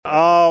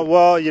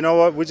Well, you know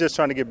what? We're just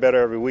trying to get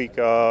better every week.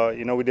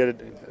 We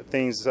did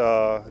things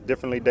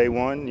differently day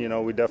one.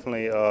 We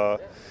definitely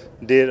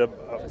did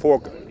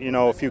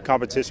a few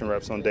competition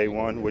reps on day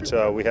one, which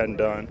we hadn't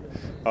done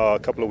a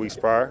couple of weeks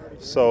prior.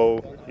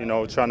 So,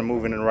 trying to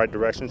move in the right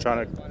direction,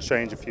 trying to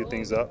change a few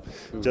things up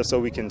just so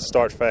we can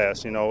start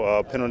fast.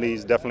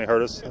 Penalties definitely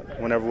hurt us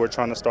whenever we're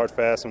trying to start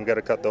fast, and we've got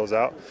to cut those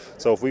out.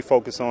 So if we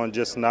focus on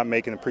just not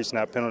making the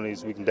pre-snap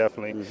penalties, we can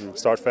definitely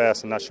start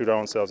fast and not shoot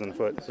ourselves in the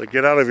foot. So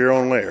get out of your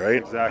own way,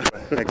 right?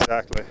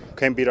 Exactly.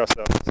 Can't beat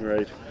ourselves.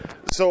 Right.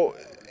 So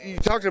you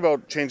talked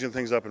about changing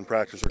things up in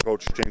practice, or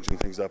coach changing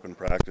things up in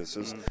practice.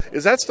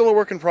 Is that still a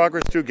work in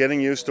progress too, getting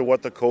used to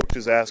what the coach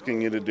is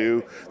asking you to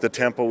do, the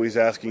tempo he's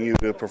asking you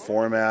to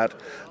perform at?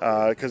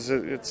 Because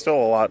it's still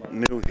a lot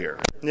new here.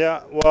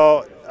 Yeah,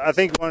 well, I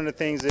think one of the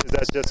things is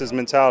that's just his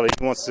mentality.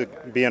 He wants to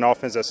be an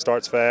offense that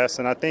starts fast,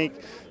 and I think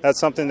that's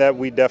something that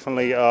we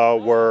definitely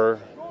were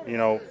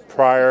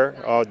prior.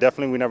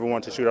 Definitely we never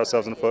want to shoot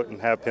ourselves in the foot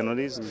and have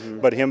penalties,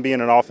 but him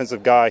being an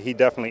offensive guy, he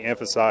definitely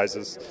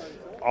emphasizes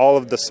all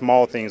of the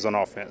small things on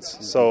offense.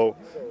 So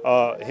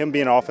him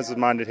being an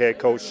offensive-minded head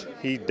coach,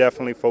 he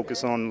definitely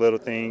focused on little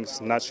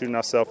things, not shooting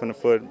ourselves in the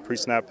foot,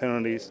 pre-snap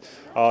penalties,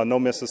 no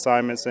missed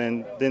assignments,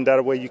 and then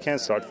that way you can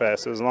start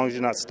fast. So as long as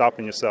you're not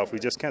stopping yourself, we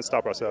just can't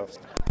stop ourselves.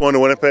 Going to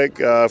Winnipeg,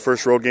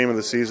 first road game of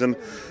the season.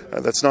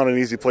 That's not an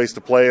easy place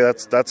to play.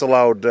 That's a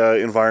loud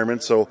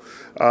environment. So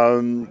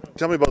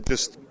tell me about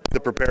just the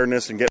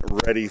preparedness and getting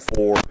ready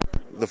for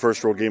the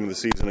first road game of the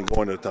season and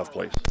going to a tough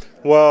place.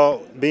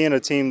 Well, being a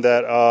team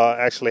that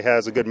actually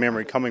has a good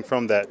memory coming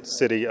from that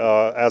city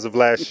as of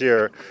last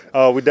year,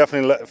 we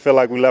definitely feel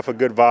like we left a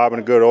good vibe and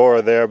a good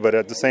aura there, but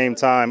at the same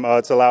time,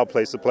 it's a loud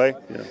place to play.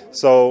 Yeah.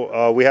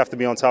 So we have to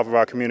be on top of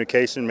our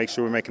communication, make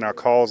sure we're making our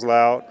calls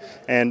loud,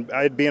 and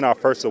it being our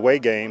first away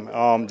game,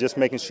 just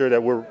making sure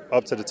that we're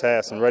up to the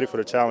task and ready for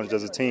the challenge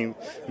as a team,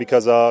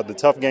 because the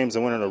tough games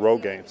are winning the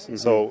road games.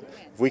 So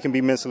if we can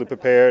be mentally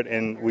prepared,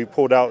 and we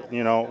pulled out,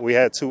 we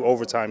had 2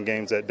 overtime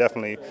games that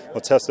definitely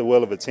will test the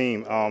will of a team.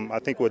 I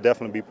think we'll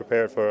definitely be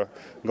prepared for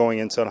going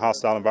into a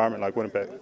hostile environment like Winnipeg.